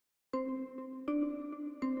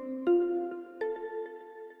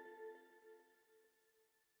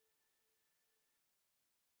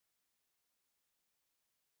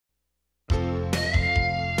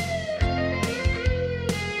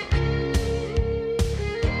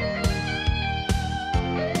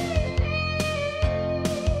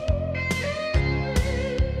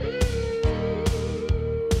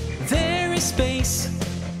space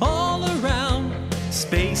all around,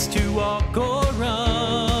 space to walk or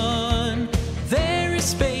run. There is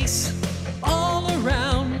space all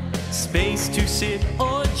around, space to sit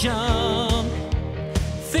or jump.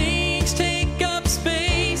 Things take up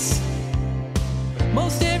space,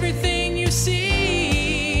 most everything you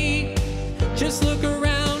see. Just look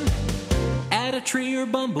around at a tree or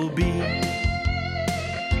bumblebee.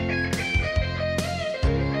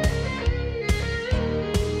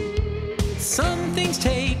 Some things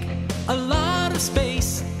take a lot of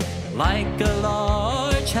space, like a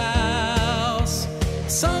large house.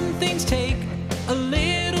 Some things take a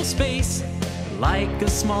little space, like a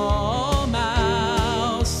small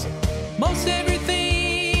mouse. Most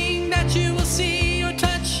everything that you will see or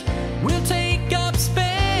touch will take up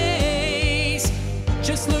space.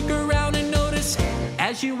 Just look around and notice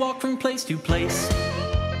as you walk from place to place.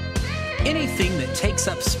 Anything that takes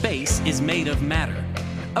up space is made of matter.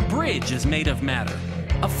 A bridge is made of matter.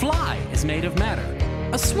 A fly is made of matter.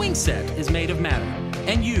 A swing set is made of matter.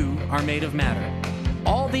 And you are made of matter.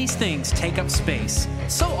 All these things take up space,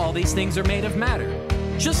 so all these things are made of matter.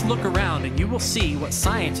 Just look around and you will see what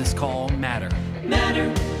scientists call matter. Matter,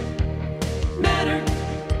 matter,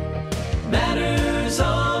 matter's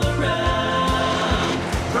all around.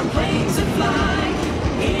 From planes that fly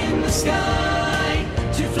in the sky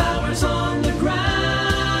to flowers on the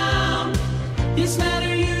ground. This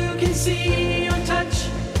matter you can see or touch,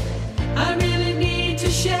 I really need to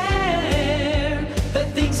share.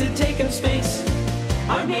 That things that take up space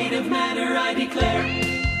are made of matter, I declare.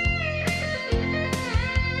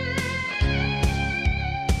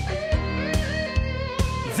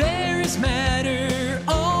 There is matter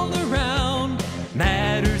all around,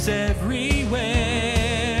 matter's everywhere.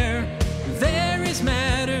 There is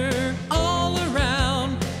matter all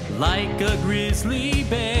around, like a grizzly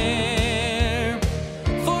bear.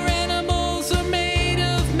 For animals are made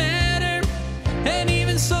of matter, and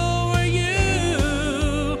even so are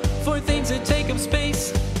you. For things that take up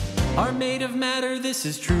space are made of matter, this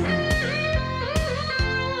is true.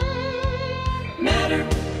 Matter,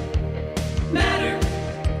 matter,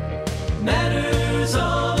 matter's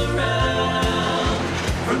all around.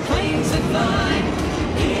 From planes that fly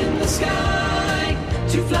in the sky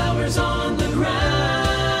to flowers on the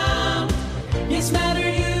ground. Yes, matter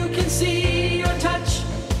you can see or touch,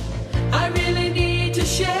 I really need to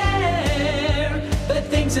share. That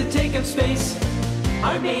things that take up space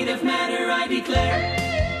are made of matter, I declare.